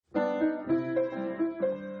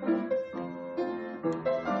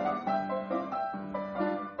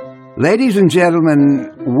Ladies and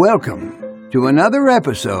gentlemen, welcome to another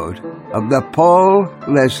episode of the Paul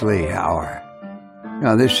Leslie Hour.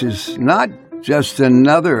 Now, this is not just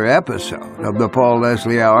another episode of the Paul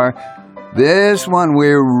Leslie Hour. This one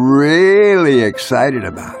we're really excited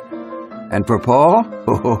about. And for Paul,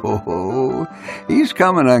 he's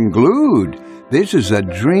coming unglued. This is a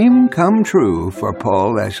dream come true for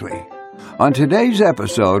Paul Leslie. On today's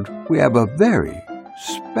episode, we have a very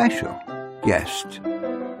special guest,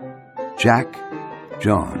 Jack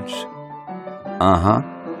Jones.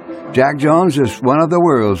 Jack Jones is one of the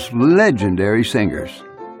world's legendary singers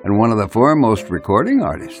and one of the foremost recording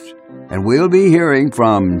artists. And we'll be hearing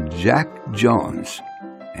from Jack Jones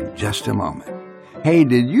in just a moment. Hey,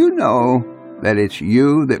 did you know that it's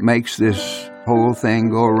you that makes this whole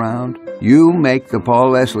thing go around? You make the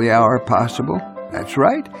Paul Leslie Hour possible? That's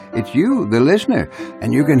right. It's you, the listener.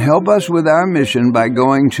 And you can help us with our mission by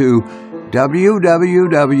going to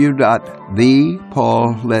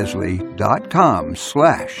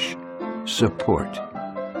www.thepaulleslie.com/support.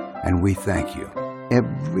 And we thank you,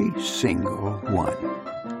 every single one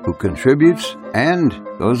who contributes and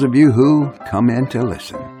those of you who come in to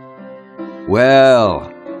listen. Well,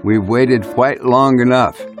 we've waited quite long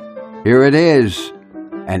enough. Here it is,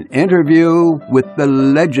 an interview with the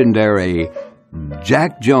legendary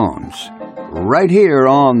Jack Jones, right here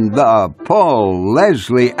on the Paul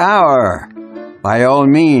Leslie Hour. By all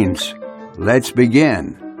means, let's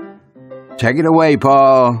begin. Take it away,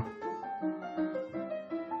 Paul.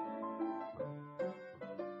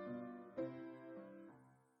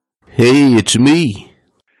 Hey, it's me,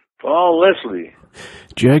 Paul Leslie.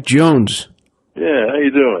 Jack Jones. Yeah, how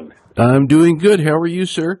you doing? I'm doing good. How are you,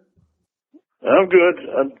 sir? I'm good.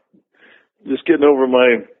 I'm just getting over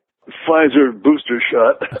my Pfizer booster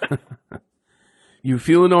shot. You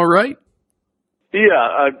feeling all right? Yeah,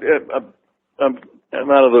 I'm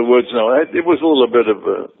out of the woods now. It was a little bit of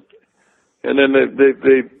a, and then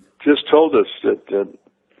they just told us that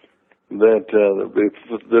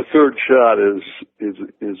the third shot is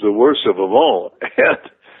the worst of them all.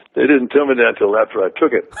 And they didn't tell me that until after I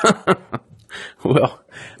took it. Well,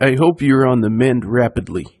 I hope you're on the mend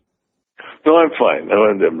rapidly. No, I'm fine.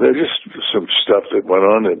 There's just some stuff that went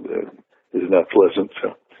on that is not pleasant.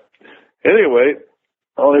 So, anyway,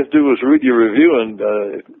 all I have to do is read your review, and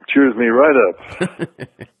it cheers me right up.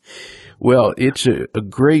 Well, it's a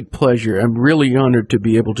great pleasure. I'm really honored to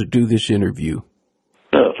be able to do this interview.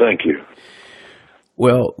 Oh, thank you.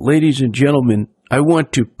 Well, ladies and gentlemen, I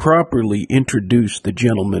want to properly introduce the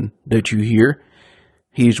gentleman that you hear.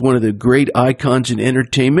 He's one of the great icons in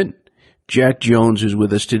entertainment. Jack Jones is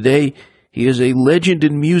with us today. He is a legend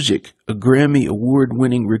in music, a Grammy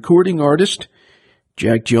Award-winning recording artist.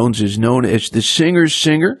 Jack Jones is known as the Singer's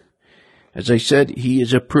Singer. As I said, he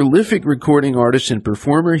is a prolific recording artist and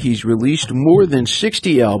performer. He's released more than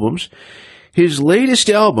 60 albums. His latest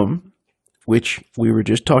album, which we were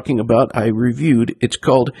just talking about, I reviewed. It's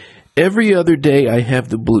called Every Other Day I Have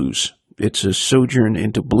the Blues. It's a sojourn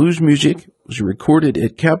into blues music. It was recorded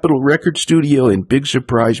at Capitol Record Studio in Big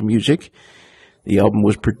Surprise Music. The album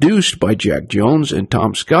was produced by Jack Jones and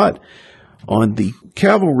Tom Scott on the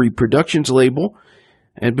Cavalry Productions label.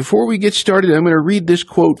 And before we get started, I'm going to read this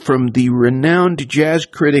quote from the renowned jazz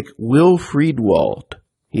critic Will Friedwald.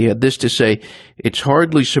 He had this to say: "It's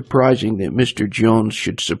hardly surprising that Mr. Jones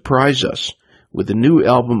should surprise us with a new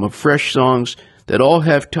album of fresh songs that all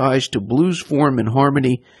have ties to blues form and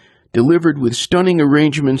harmony, delivered with stunning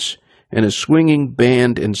arrangements and a swinging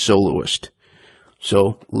band and soloist."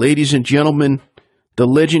 So, ladies and gentlemen, the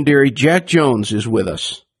legendary Jack Jones is with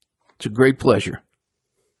us. It's a great pleasure.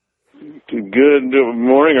 Good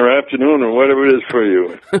morning or afternoon or whatever it is for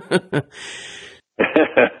you.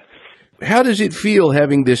 How does it feel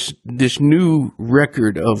having this new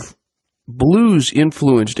record of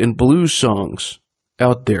blues-influenced and blues songs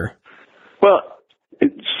out there? Well,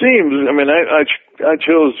 it seems, I mean, I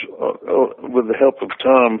chose, with the help of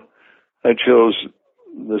Tom, I chose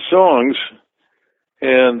the songs,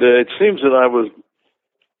 and it seems that I was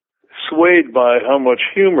swayed by how much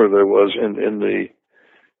humor there was in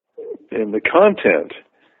the content.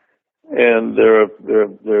 And there are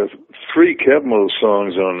 3 Kebmo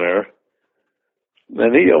songs on there,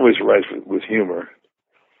 and he always writes with humor.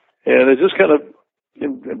 And it just kind of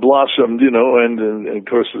blossomed, you know, and of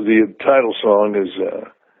course the title song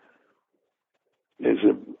is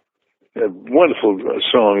a wonderful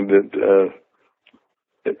song that,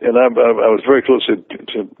 and I was very close to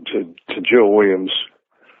Joe Williams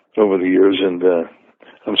over the years, and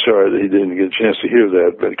I'm sorry that he didn't get a chance to hear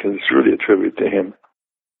that, but because it's really a tribute to him.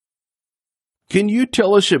 Can you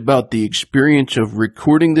tell us about the experience of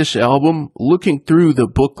recording this album? Looking through the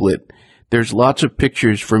booklet, there's lots of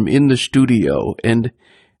pictures from in the studio, and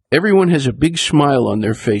everyone has a big smile on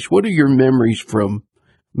their face. What are your memories from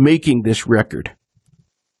making this record?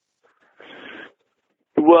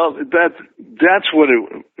 Well, that's what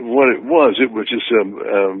it was. It was just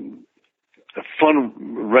a fun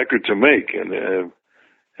record to make, and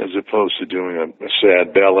as opposed to doing a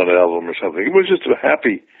sad ballad album or something. It was just a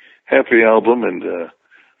happy album, and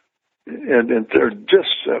they're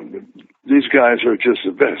just these guys are just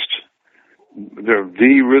the best. They're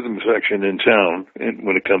the rhythm section in town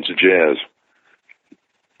when it comes to jazz.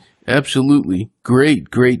 Absolutely,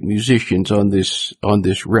 great musicians on this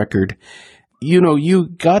record. You know, you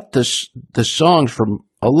got the songs from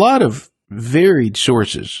a lot of varied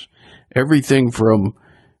sources, everything from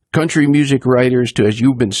country music writers to, as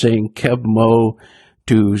you've been saying, Keb Mo,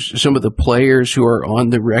 to some of the players who are on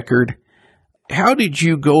the record. How did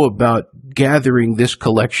you go about gathering this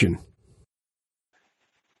collection?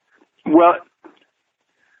 Well,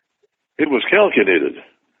 it was calculated.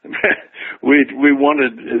 we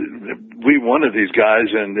wanted these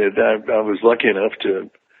guys, and I was lucky enough to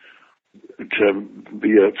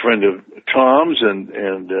be a friend of Tom's and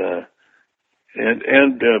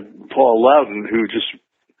Paul Loudon, who just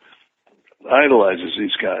idolizes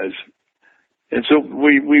these guys. And so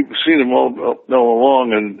we've seen them all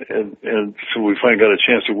along, and so we finally got a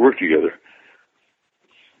chance to work together.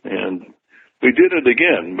 And we did it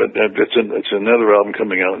again, but it's another album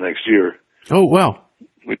coming out next year. Oh, wow.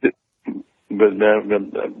 We did, but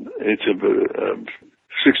it's a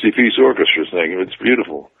 60-piece orchestra thing. It's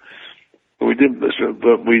beautiful. We did this,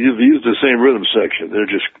 but we used the same rhythm section. They're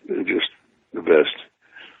just the best.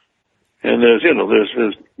 And there's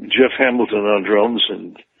Jeff Hamilton on drums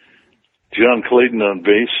and John Clayton on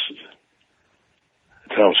bass.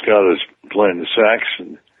 Tom Scott is playing the sax,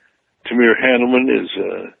 and Tamir Handelman is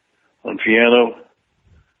on piano.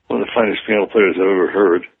 One of the finest piano players I've ever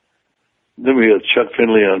heard. Then we have Chuck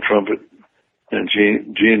Finley on trumpet, and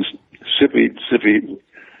Gene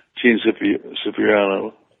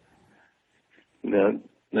Cipriano. Now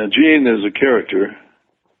Gene is a character.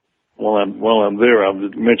 While I'm there, I'll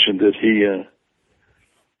mention that he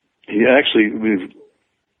actually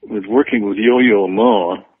was working with Yo-Yo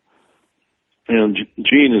Ma, and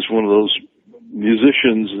Gene is one of those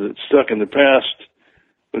musicians that's stuck in the past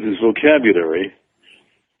with his vocabulary,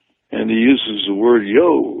 and he uses the word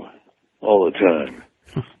yo all the time.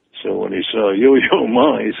 So when he saw Yo-Yo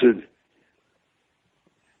Ma, he said,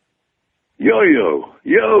 "Yo-Yo,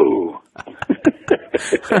 yo."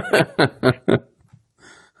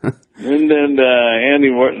 And then Andy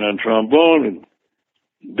Martin on trombone, and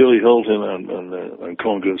Billy Hilton on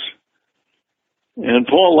congas, and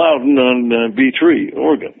Paul Loudon on B3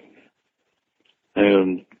 organ,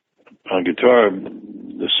 and on guitar,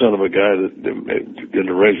 the son of a guy that did an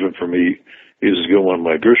arrangement for me years ago on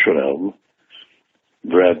my Gershwin album,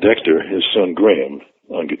 Brad Decter, his son Graham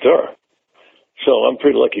on guitar. So I'm a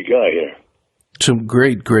pretty lucky guy here. Some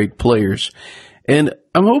great players. And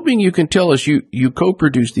I'm hoping you can tell us, you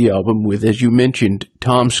co-produced the album with, as you mentioned,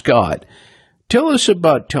 Tom Scott. Tell us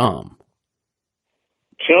about Tom.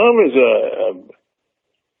 Tom is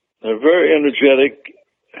a very energetic,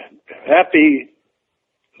 happy,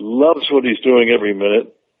 loves what he's doing every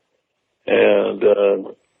minute. And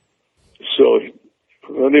so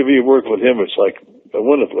whenever you work with him, it's like a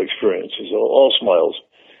wonderful experience. He's all smiles.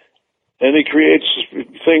 And he creates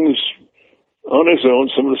things on his own,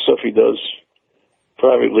 some of the stuff he does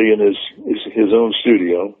privately in his own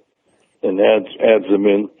studio, and adds them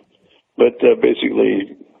in. But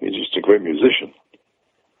basically, he's just a great musician.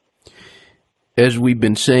 As we've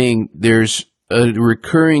been saying, there's a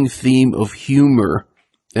recurring theme of humor,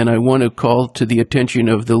 and I want to call to the attention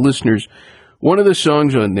of the listeners, one of the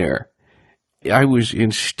songs on there, I was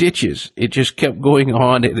in stitches. It just kept going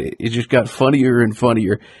on, and it just got funnier and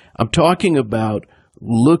funnier. I'm talking about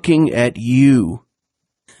Looking at You.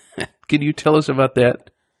 Can you tell us about that?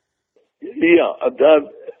 Yeah,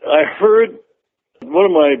 I heard one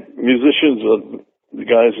of my musicians, the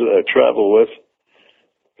guys that I travel with,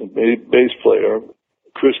 the bass player,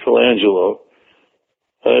 Chris Colangelo,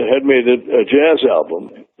 had made a jazz album,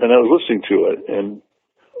 and I was listening to it, and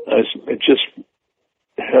I just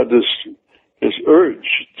had this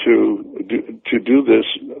urge to do this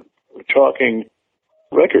talking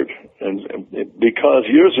record, and because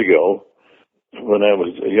years ago, when I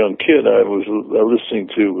was a young kid, I was listening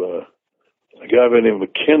to a guy by the name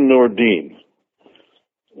of Ken Nordine,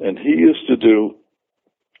 and he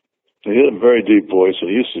had a very deep voice, and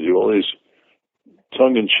he used to do all these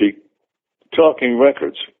tongue-in-cheek talking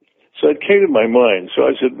records. So it came to my mind. So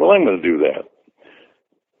I said, well, I'm going to do that.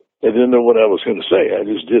 I didn't know what I was going to say. I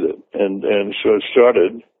just did it. And so it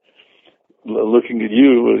started looking at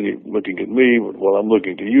you, and you looking at me. While I'm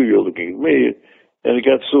looking at you, you're looking at me. And it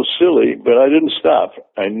got so silly, but I didn't stop.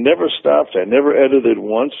 I never stopped. I never edited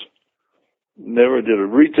once. Never did a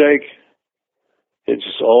retake. It's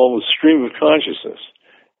just all a stream of consciousness.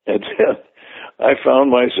 And then I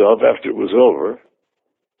found myself, after it was over,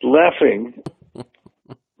 laughing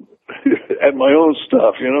at my own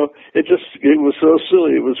stuff, you know. It was so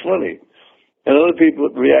silly, it was funny. And other people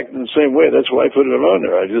reacted in the same way. That's why I put it on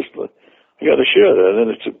there. I got to share that.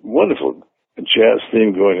 And it's a wonderful jazz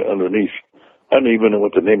theme going underneath. I don't even know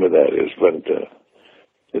what the name of that is, but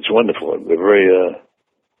it's wonderful. They're very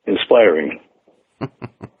inspiring.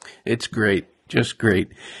 It's great. Just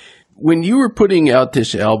great. When you were putting out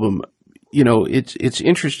this album, you know, it's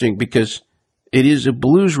interesting because it is a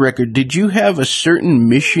blues record. Did you have a certain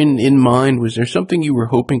mission in mind? Was there something you were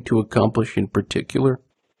hoping to accomplish in particular?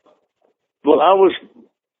 Well, I was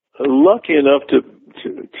lucky enough to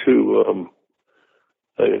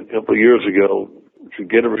a couple of years ago to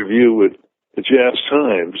get a review with the Jazz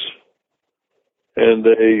Times, and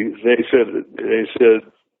they said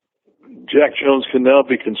Jack Jones can now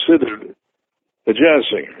be considered a jazz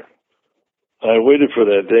singer. I waited for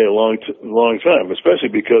that day a long time, especially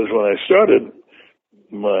because when I started,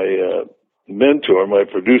 my mentor, my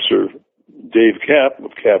producer, Dave Kapp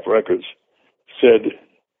of Kapp Records, said,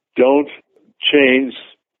 "Don't change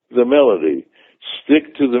the melody.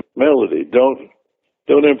 Stick to the melody. Don't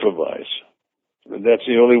improvise. And that's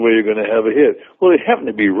the only way you're going to have a hit." Well, it happened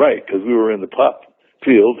to be right because we were in the pop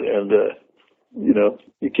field, and you know,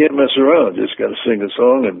 you can't mess around. You just got to sing a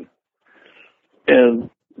song, and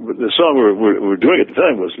the song we were doing at the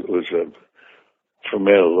time was from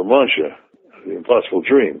Man of La Mancha, The Impossible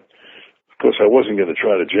Dream. Of course, I wasn't going to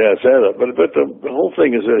try to jazz that up, but the whole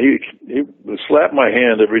thing is that he would slap my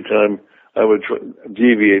hand every time I would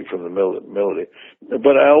deviate from the melody.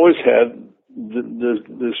 But I always had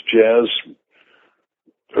this jazz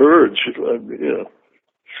urge, you know,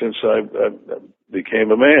 since I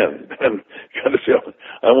became a man, and kind of feel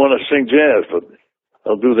I want to sing jazz, but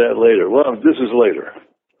I'll do that later. Well, this is later.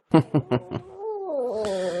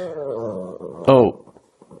 Oh,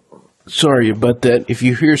 sorry about that. If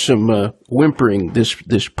you hear some whimpering,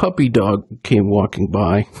 this puppy dog came walking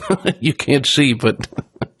by. You can't see, but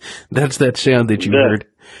that's that sound that you heard.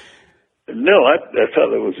 No, I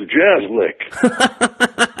thought it was a jazz lick.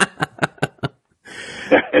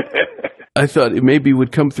 I thought it maybe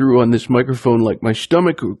would come through on this microphone like my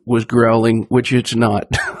stomach was growling, which it's not.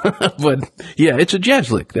 But yeah, it's a jazz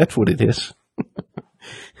lick. That's what it is.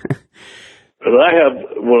 But I have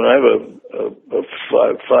a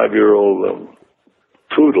 5-year-old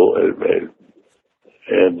poodle,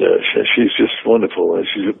 and she's just wonderful. And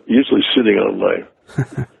she's usually sitting on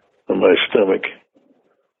my stomach.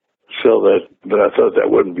 But I thought that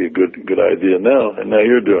wouldn't be a good idea now, and now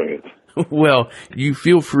you're doing it. Well, you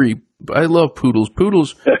feel free. I love poodles.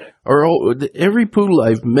 Poodles are every poodle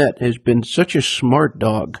I've met has been such a smart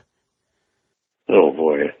dog. Oh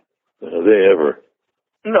boy, are they ever?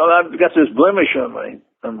 You know, I've got this blemish on my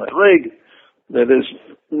leg that is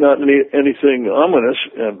not anything ominous.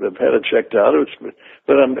 I've had it checked out,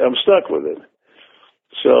 but I'm stuck with it.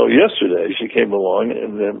 So yesterday she came along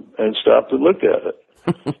and stopped and looked at it,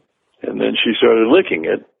 and then she started licking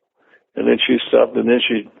it, and then she stopped, and then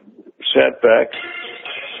she sat back.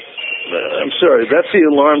 I'm sorry, that's the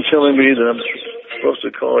alarm telling me that I'm supposed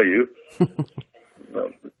to call you.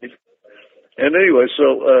 And anyway,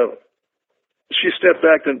 so she stepped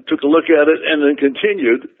back and took a look at it, and then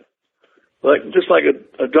continued, just like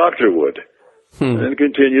a doctor would, and then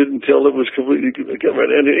continued until it was completely covered.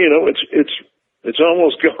 And you know, it's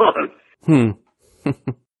almost gone.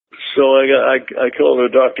 So I call her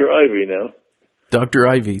Dr. Ivy now. Dr.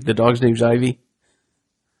 Ivy. The dog's name's Ivy?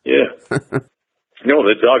 Yeah. No,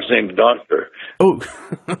 the dog's named Doctor. Oh.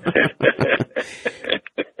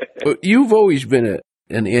 You've always been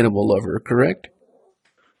an animal lover, correct?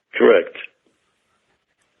 Correct.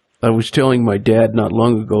 I was telling my dad not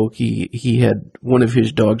long ago, he had one of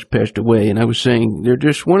his dogs passed away, and I was saying they're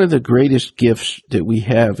just one of the greatest gifts that we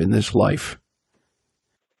have in this life.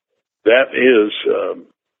 That is,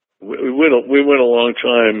 we went a long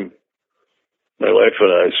time, my wife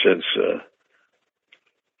and I, since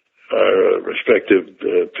our respective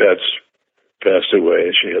pets passed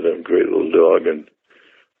away. She had a great little dog, and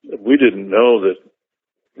we didn't know that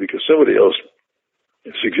because somebody else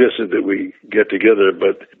suggested that we get together,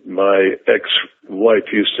 but my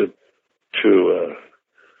ex-wife used to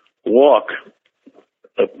walk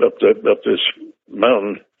up this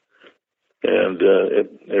mountain and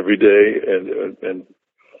every day, and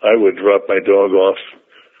I would drop my dog off,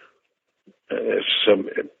 as some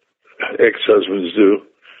ex-husbands do,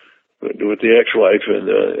 with the ex-wife, and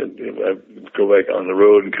I'd go back on the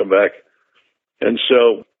road and come back. And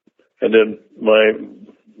then my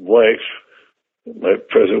wife, my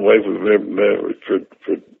present wife, we've been married for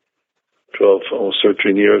 12, almost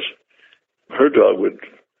 13 years, her dog would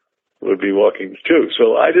be walking too.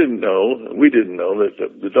 So we didn't know that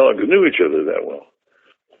the dogs knew each other that well.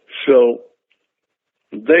 So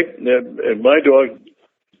and my dog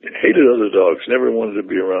hated other dogs, never wanted to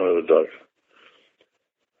be around other dogs.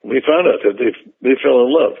 We found out that they fell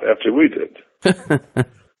in love after we did.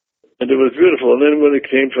 And it was beautiful. And then when it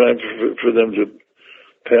came time for them to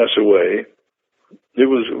pass away, it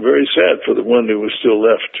was very sad for the one who was still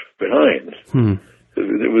left behind.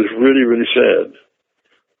 It was really, really sad.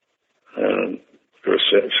 And of course,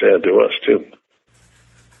 sad to us, too.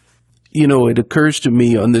 You know, it occurs to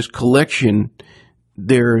me on this collection,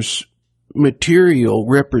 there's material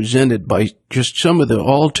represented by just some of the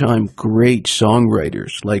all-time great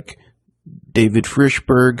songwriters, like David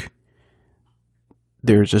Frishberg.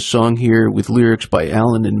 There's a song here with lyrics by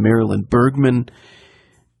Alan and Marilyn Bergman.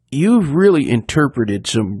 You've really interpreted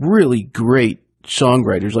some really great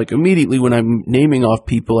songwriters. Like immediately when I'm naming off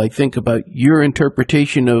people, I think about your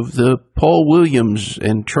interpretation of the Paul Williams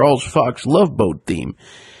and Charles Fox Love Boat theme.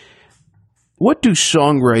 What do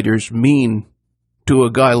songwriters mean to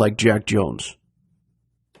a guy like Jack Jones?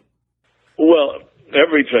 Well,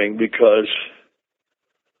 everything, because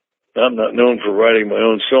I'm not known for writing my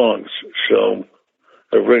own songs, so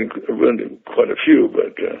I've written quite a few,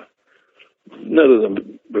 but none of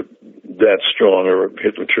them were that strong or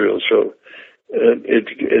hit material. So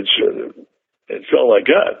it's all I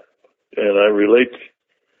got, and I relate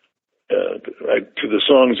to the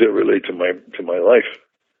songs that relate to my life.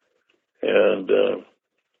 And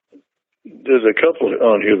there's a couple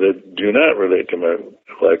on here that do not relate to my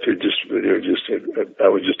life. I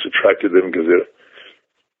was just attracted to them because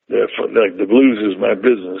they're fun. Like the blues is my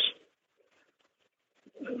business.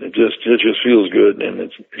 It just feels good, and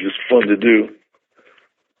it's just fun to do.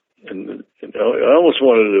 And I almost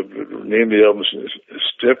wanted to name the album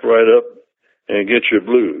 "Step Right Up and Get Your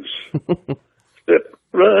Blues." Step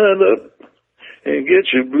right up and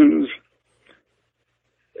get your blues.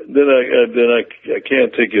 Then I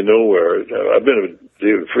can't take you nowhere. I've been a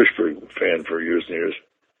David Frishberg fan for years and years.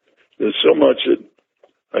 There's so much that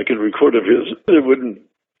I could record of his that wouldn't,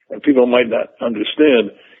 and people might not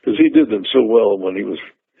understand, because he did them so well when he was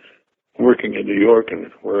working in New York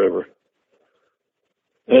and wherever.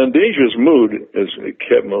 And Dangerous Mood is a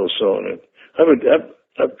Ketmo song.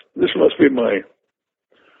 This must be my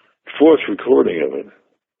fourth recording of it.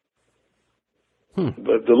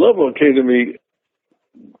 But the Love One came to me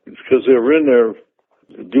because they were in there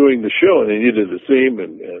doing the show and they needed a theme,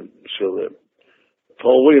 and so that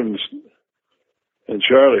Paul Williams and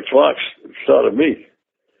Charlie Fox thought of me.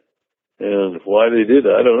 And why they did,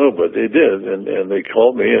 I don't know, but they did. And they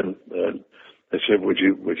called me and they said, would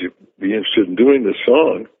you be interested in doing this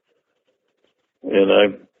song?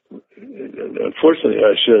 And unfortunately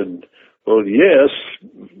I said, well, yes,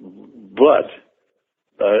 but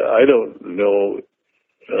I don't know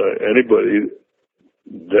anybody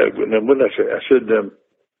that would. And when I said them,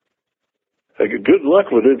 good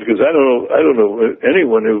luck with it, because I don't know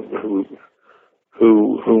anyone who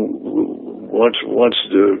wants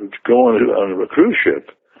to go on a cruise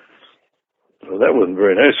ship. Well, that wasn't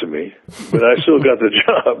very nice of me, but I still got the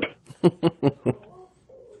job.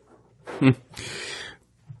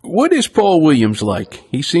 What is Paul Williams like?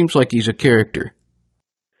 He seems like he's a character.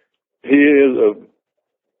 He is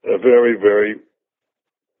a very, very.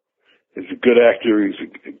 He's a good actor. He's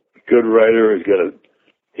a good writer.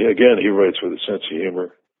 He writes with a sense of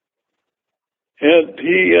humor, and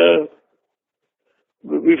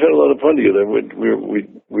we've had a lot of fun together.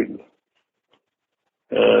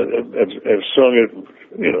 Have sung at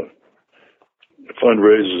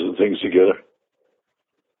fundraisers and things together.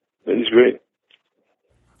 And he's great.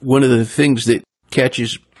 One of the things that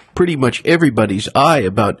catches pretty much everybody's eye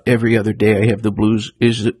about Every Other Day I Have the Blues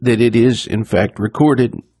is that it is, in fact,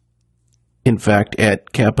 recorded,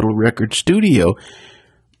 at Capitol Record Studio.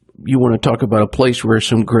 You want to talk about a place where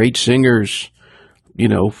some great singers,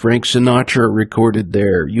 Frank Sinatra recorded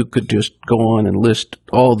there. You could just go on and list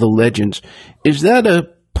all the legends. Is that a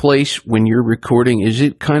place when you're recording, is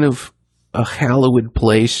it kind of a hallowed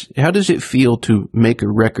place? How does it feel to make a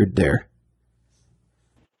record there?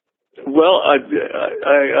 Well, I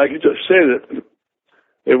could just say that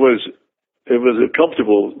it was a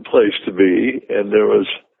comfortable place to be, and there was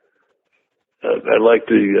I liked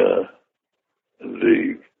the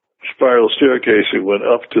the spiral staircase that went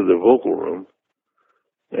up to the vocal room,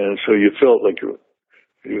 and so you felt like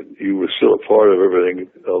you were still a part of everything,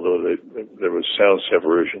 although there was sound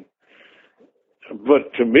separation.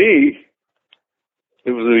 But to me,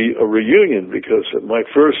 it was a reunion because my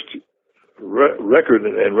first record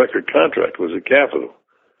and record contract was at Capitol.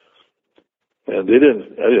 And I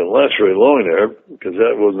didn't last very long there because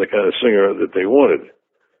that wasn't the kind of singer that they wanted.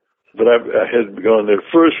 But I had gone there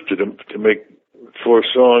first to make 4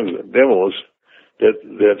 songs and demos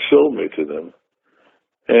that sold me to them.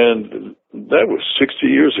 And that was 60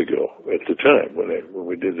 years ago at the time when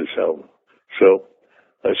we did this album. So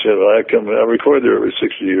I said, well, I record there every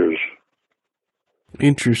 60 years.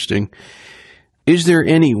 Interesting. Is there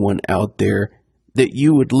anyone out there that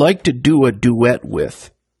you would like to do a duet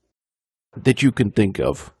with that you can think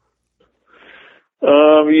of?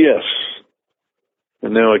 Yes.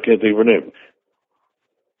 And now I can't think of her name.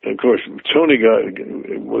 And of course, Tony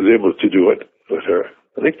was able to do it with her.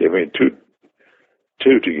 I think they made two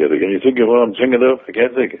together. Can you think of what I'm thinking of? I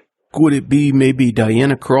can't think. Would it be maybe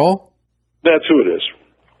Diana Krall? That's who it is.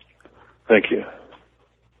 Thank you.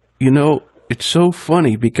 You know, it's so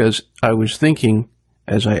funny because I was thinking,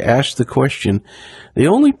 as I asked the question, the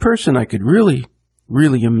only person I could really,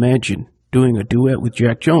 really imagine doing a duet with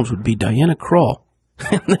Jack Jones would be Diana Krall.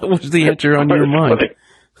 And that was the answer on your mind. Funny.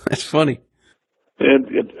 That's funny. And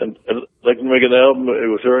I'd like to make an album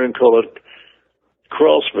with her and call it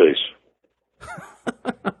Crawl Space.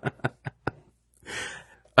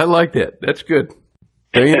 I like that. That's good.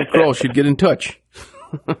 Diana Krall should get in touch.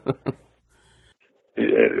 I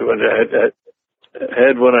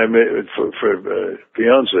had one I made for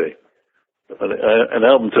Beyonce, an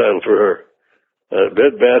album title for her,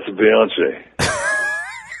 Bed Bath and Beyonce.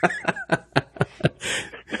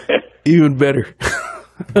 Even better.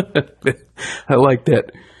 I like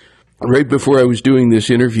that. Right before I was doing this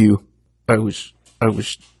interview, I was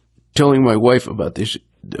telling my wife about the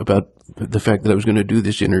fact that I was going to do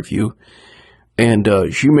this interview, and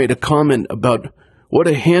she made a comment about what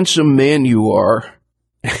a handsome man you are.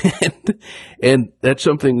 And that's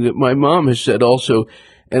something that my mom has said also.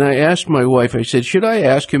 And I asked my wife, I said, should I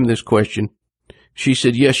ask him this question? She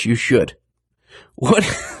said, yes, you should.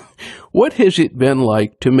 What has it been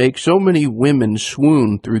like to make so many women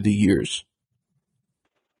swoon through the years?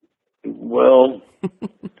 Well,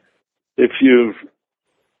 if you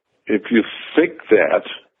think that,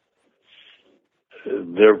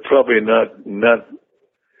 they're probably not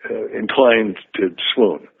inclined to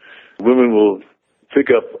swoon. Women will pick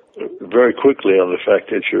up very quickly on the fact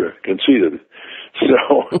that you're conceited.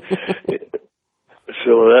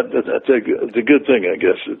 So that's a good thing, I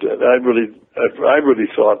guess. I really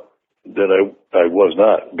thought that I was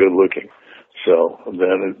not good looking. So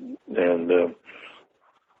then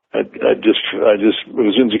I just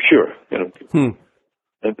was insecure,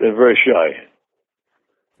 and very shy.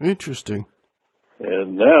 Interesting.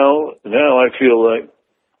 And now I feel like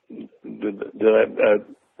that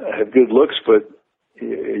I have good looks, but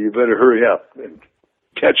you better hurry up and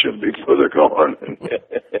catch them before they're gone.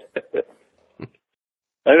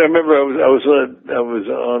 I remember I was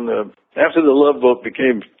on after the Love Boat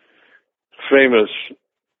became famous,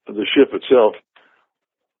 the ship itself.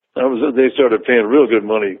 They started paying real good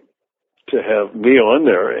money to have me on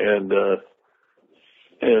there, and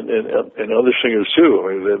other singers too.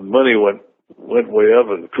 I mean, the money went way up,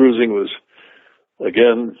 and cruising was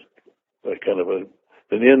again kind of an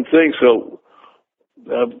in thing. So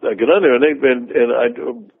I get on there, and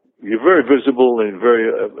you're very visible and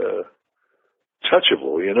very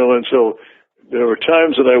touchable, and so there were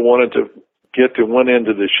times that I wanted to get to one end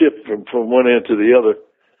of the ship from one end to the other,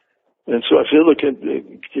 and so I said, "Look, can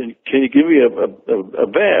you give me a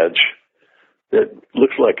badge that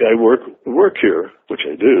looks like I work here, which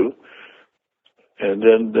I do, and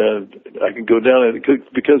then I can go down and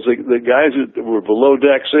because the guys that were below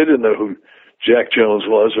decks, they didn't know who Jack Jones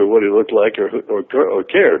was or what he looked like or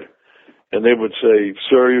cared, and they would say,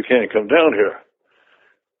 'Sir, you can't come down here.'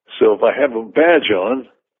 So if I have a badge on,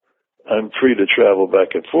 I'm free to travel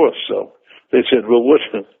back and forth." So they said, "Well,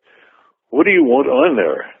 what do you want on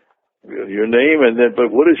there? Your name,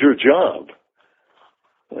 but what is your job?"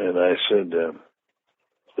 And I said,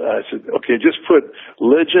 "Okay, just put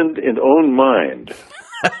legend in own mind."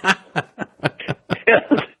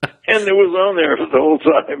 And it was on there the whole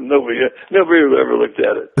time. Nobody ever looked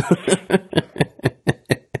at it.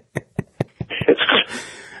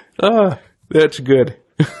 That's good.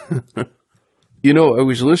 I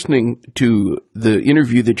was listening to the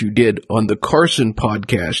interview that you did on the Carson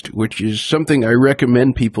podcast, which is something I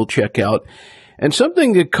recommend people check out. And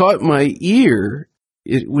something that caught my ear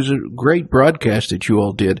it was a great broadcast that you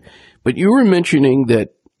all did. But you were mentioning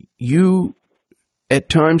that you, at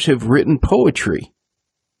times, have written poetry.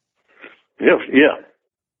 Yeah.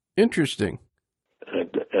 Interesting. I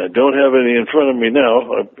don't have any in front of me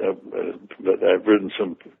now, but I've written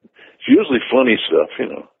some. It's usually funny stuff,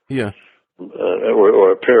 Yeah.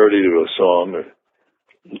 Or a parody to a song.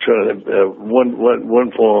 I'm trying to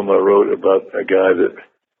one poem I wrote about a guy that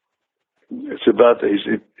it's about he's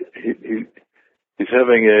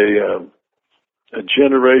having a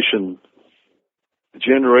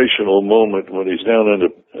generational moment when he's down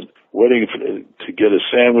waiting to get a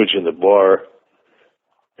sandwich in the bar,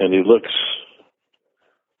 and he looks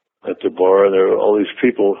at the bar and there are all these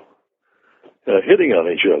people hitting on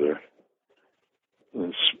each other,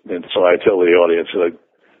 and so I tell the audience that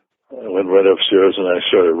I went right upstairs and I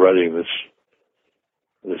started writing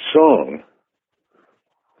this song,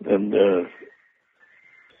 and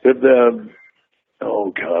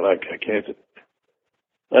oh God, I can't.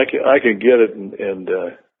 I can get it and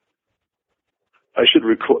I should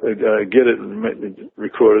get it and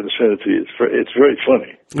record it and send it to you. It's very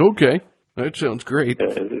funny. Okay, that sounds great.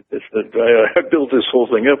 I built this whole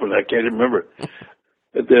thing up and I can't remember it.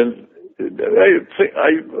 And then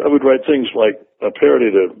I would write things like a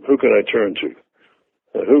parody to "Who Can I Turn To?"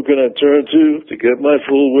 Who can I turn to get my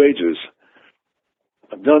full wages?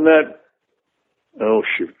 I've done that. Oh,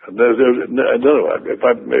 shoot. No, if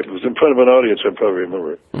it was in front of an audience, I'd probably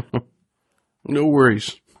remember it. No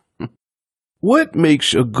worries. What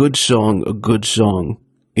makes a good song,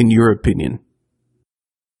 in your opinion?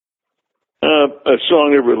 A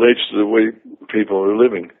song that relates to the way people are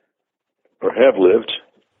living or have lived.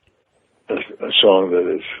 A song that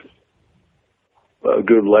is a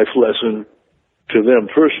good life lesson to them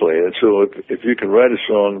personally. And so if you can write a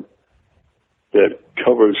song that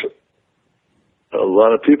covers a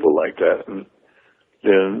lot of people like that, and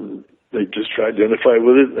then they just try to identify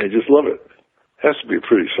with it and they just love it. It has to be a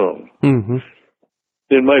pretty song. Mm-hmm.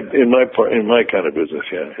 In my kind of business,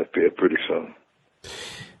 yeah, it has to be a pretty song.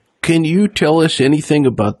 Can you tell us anything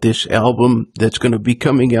about this album that's going to be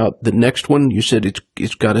coming out? The next one, you said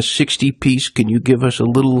it's got a 60-piece. Can you give us a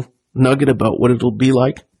little nugget about what it'll be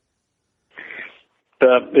like?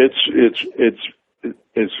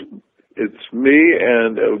 It's me,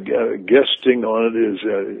 and guesting on it is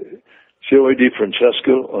Joey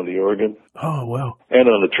DeFrancesco on the organ. Oh, wow! And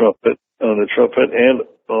on the trumpet, and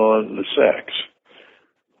on the sax,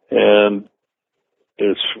 and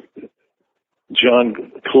it's John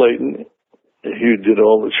Clayton. He did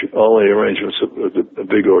all the arrangements of the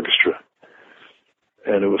big orchestra,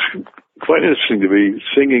 and it was quite interesting to be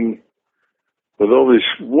singing with all these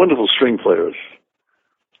wonderful string players,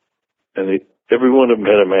 and every one of them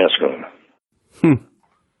had a mask on.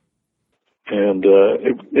 And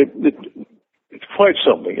it's quite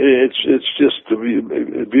something. It's just a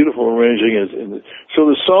beautiful arranging. And so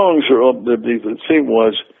the songs are all, the theme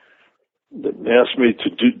was that asked me to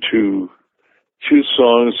choose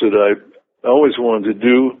songs that I always wanted to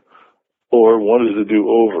do or wanted to do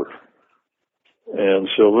over. And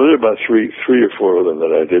so there are about three or four of them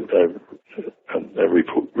that I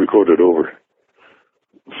recorded over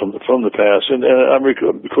from the past, and I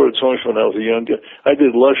recorded songs when I was a young kid. I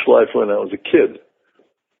did Lush Life when I was a kid.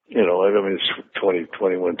 I mean, it's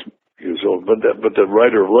 21 years old, but the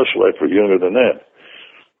writer of Lush Life was younger than that.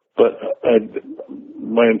 But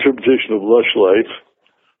my interpretation of Lush Life,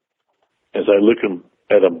 as I look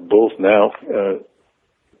at them both now,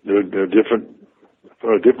 they're different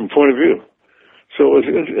from a different point of view. So it was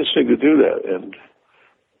interesting to do that, and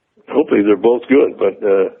hopefully they're both good, but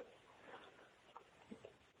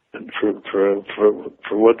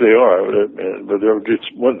for what they are, but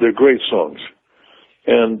they're great songs,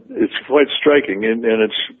 and it's quite striking, and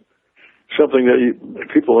it's something that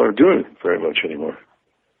people aren't doing very much anymore.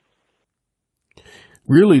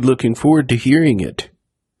 Really looking forward to hearing it.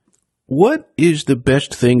 What is the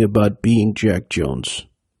best thing about being Jack Jones?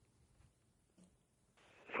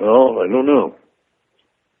 Well, I don't know.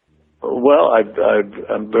 Well, I'm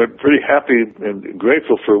pretty happy and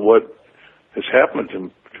grateful for what has happened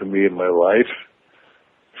to me in my life.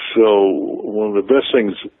 So one of the best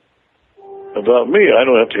things about me, I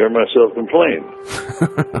don't have to hear myself complain.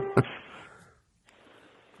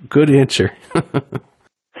 Good answer.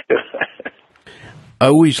 I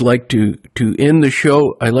always like to end the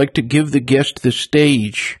show. I like to give the guest the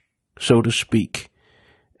stage, so to speak,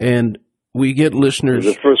 and we get listeners.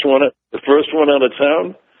 The first one out of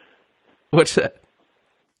town. What's that?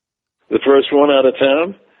 The first one out of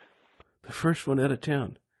town. The first one out of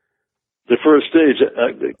town. The first stage.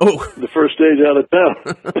 The first stage out of town.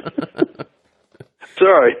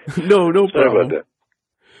 Sorry. No Sorry problem. about that.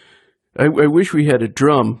 I wish we had a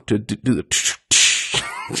drum to do the.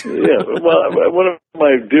 Yeah, well, one of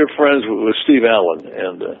my dear friends was Steve Allen,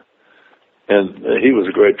 and he was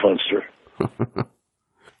a great punster.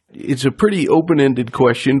 It's a pretty open-ended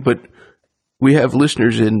question, but we have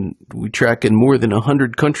listeners we track in more than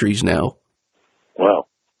 100 countries now. Wow.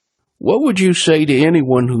 What would you say to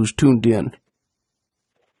anyone who's tuned in?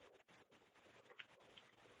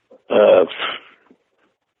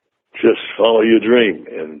 Just follow your dream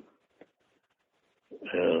and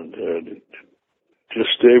just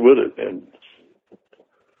stay with it. And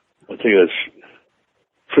I think that's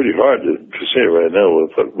pretty hard to say right now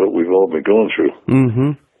with what we've all been going through.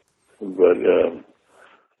 Mm-hmm. But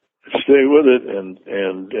stay with it, and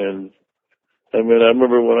I mean, I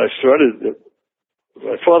remember when I started.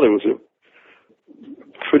 My father was a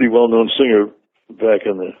pretty well-known singer back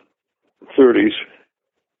in the 30s,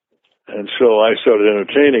 and so I started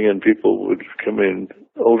entertaining, and people would come in,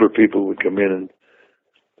 older people would come in, and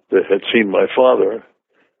that had seen my father,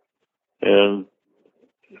 and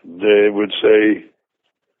they would say,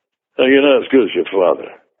 "Oh, you're not as good as your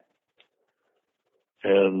father,"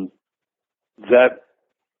 and that.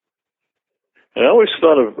 And I always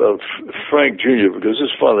thought of Frank Jr. because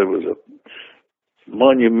his father was a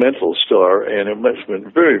monumental star, and it must have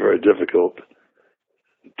been very, very difficult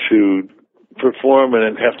to perform and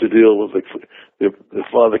then have to deal with the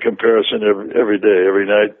father comparison every day, every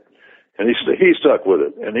night. And he stuck with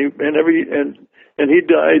it, and he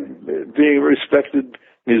died being a respected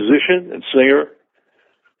musician and singer,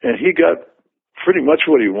 and he got pretty much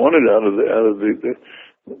what he wanted out of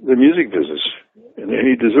the music business, and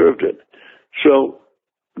he deserved it. So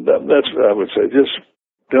that's what I would say. Just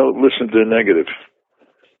don't listen to the negative.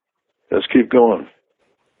 Let's keep going.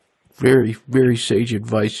 Very, very sage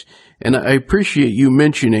advice. And I appreciate you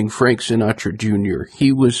mentioning Frank Sinatra Jr.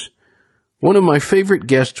 He was one of my favorite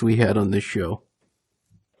guests we had on this show.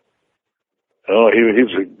 Oh, he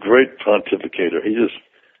was a great pontificator. He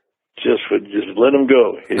just let him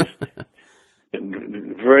go. He's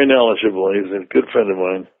very knowledgeable. He's a good friend of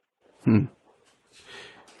mine.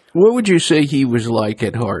 What would you say he was like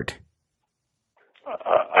at heart?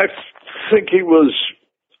 I think he was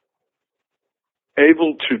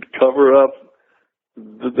able to cover up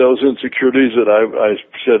those insecurities that I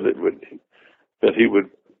said that he would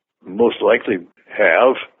most likely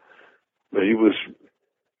have. But he was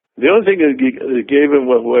the only thing that gave him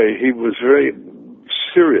away. He was very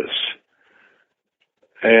serious,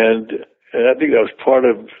 and I think that was part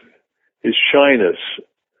of his shyness.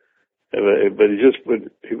 But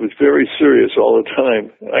he was very serious all the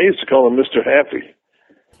time. I used to call him Mr. Happy,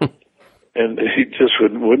 and he just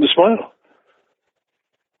wouldn't smile.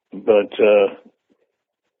 But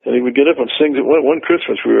and he would get up and sing. One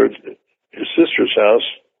Christmas, we were at his sister's house,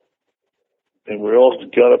 and we all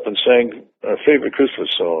got up and sang our favorite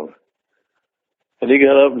Christmas song. And he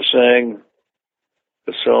got up and sang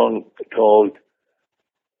a song called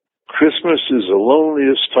 "Christmas is the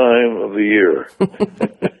Loneliest Time of the Year."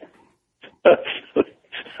 I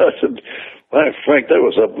said, "My Frank, that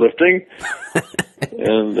was uplifting,"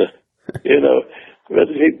 and but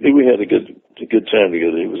we had a good time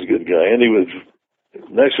together. He was a good guy, and he was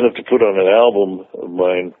nice enough to put on an album of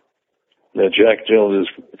mine. Now, Jack Jones is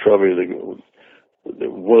probably one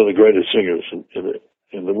of the greatest singers in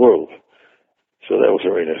the world, so that was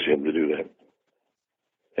very nice of him to do that.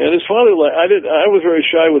 And his father, I was very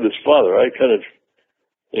shy with his father. I kind of.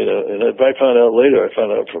 And I found out later,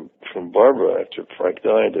 from Barbara after Frank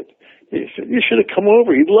died, that he said, "You should have come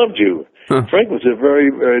over. He loved you." Huh. Frank was a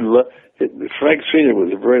Frank Sr.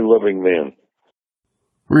 was a very loving man.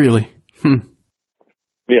 Really?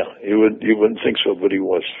 Yeah, you wouldn't think so, but he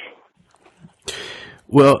was.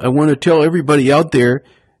 Well, I want to tell everybody out there,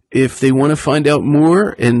 if they want to find out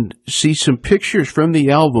more and see some pictures from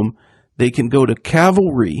the album, they can go to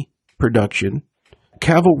Cavalry Production.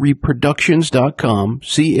 CavalryProductions.com,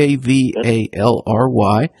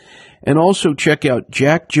 CAVALRY, and also check out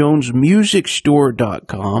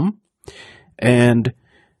JackJonesMusicStore.com. And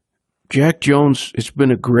Jack Jones, it's been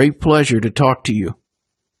a great pleasure to talk to you.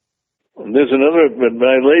 There's another,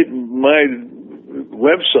 my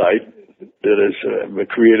website that is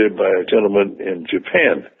created by a gentleman in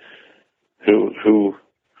Japan who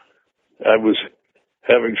I was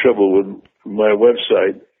having trouble with my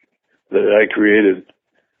website that I created,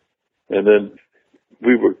 and then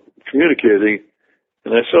we were communicating,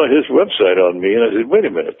 and I saw his website on me, and I said, "Wait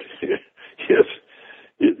a minute, yes,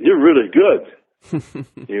 you're really good.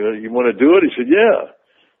 You want to do it?" He said, "Yeah."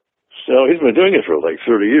 So he's been doing it for like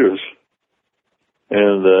 30 years,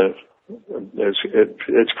 and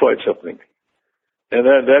it's quite something. And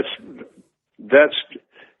that's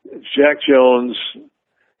Jack Jones.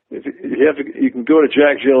 You can go to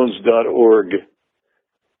jackjones.org,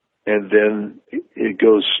 and then it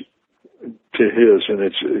goes to his, and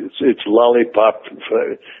it's Lollipop.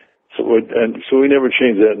 So we never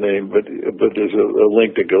changed that name, but there's a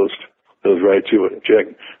link that goes right to it.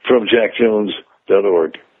 From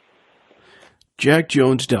jackjones.org.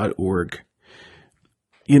 jackjones.org.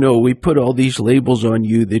 You know, we put all these labels on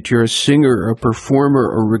you that you're a singer, a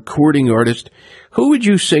performer, a recording artist. Who would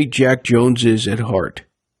you say Jack Jones is at heart?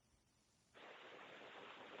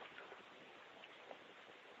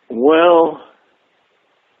 Well,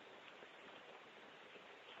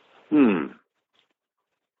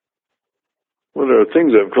 well, there are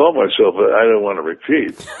things I've called myself that I don't want to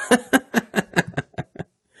repeat.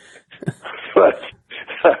 But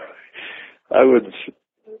I would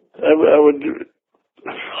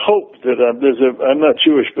hope that I'm not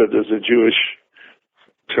Jewish, but there's a Jewish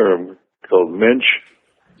term called mensch.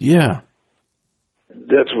 Yeah.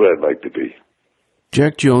 That's what I'd like to be.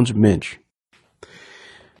 Jack Jones Mensch.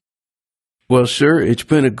 Well, sir, it's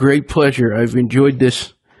been a great pleasure. I've enjoyed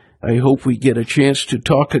this. I hope we get a chance to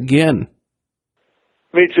talk again.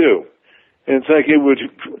 Me too. And thank you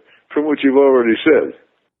for what you've already said.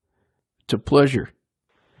 It's a pleasure.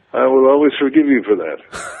 I will always forgive you for that.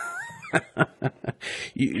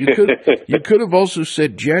 you could have also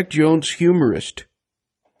said Jack Jones humorist.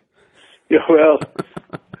 Yeah, well,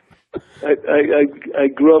 I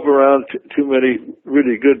grew up around too many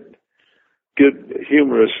really good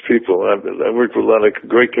humorous people. I worked with a lot of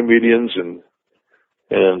great comedians, and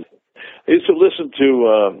I used to listen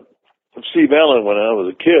to Steve Allen when I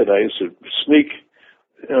was a kid. I used to sneak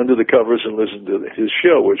under the covers and listen to his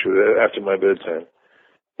show, which was after my bedtime.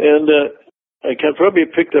 And I can probably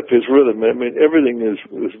picked up his rhythm. I mean, everything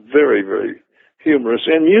was very, very humorous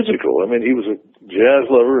and musical. I mean, he was a jazz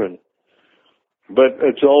lover, but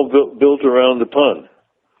it's all built around the pun.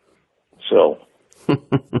 So.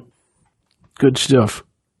 Good stuff.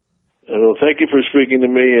 Well, thank you for speaking to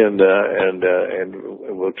me, and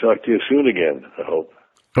we'll talk to you soon again, I hope.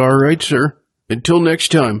 All right, sir. Until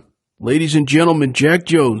next time, ladies and gentlemen, Jack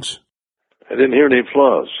Jones. I didn't hear any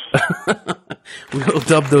applause. We'll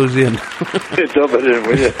dub those in. Dub it in,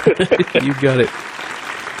 will you? You got it.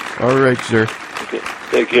 All right, sir. Okay.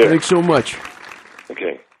 Take care. Thanks so much.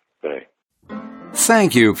 Okay. Bye.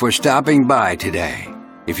 Thank you for stopping by today.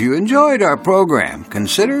 If you enjoyed our program,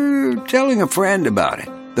 consider telling a friend about it.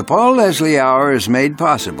 The Paul Leslie Hour is made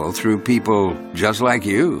possible through people just like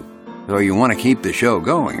you. So you want to keep the show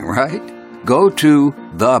going, right? Go to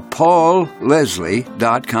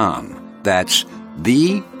thepaulleslie.com. That's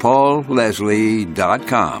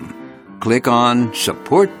thepaulleslie.com. Click on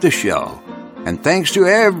Support the Show. And thanks to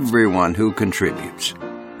everyone who contributes.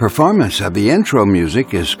 Performance of the intro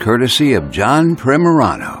music is courtesy of John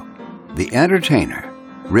Primorano, The Entertainer,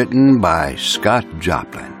 written by Scott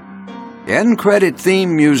Joplin. End credit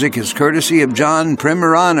theme music is courtesy of John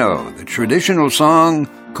Primorano, the traditional song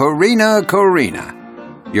Corina Corina.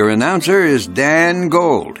 Your announcer is Dan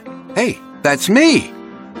Gold. Hey, that's me.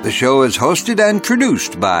 The show is hosted and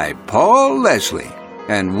produced by Paul Leslie.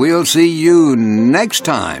 And we'll see you next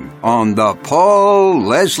time on the Paul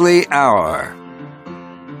Leslie Hour.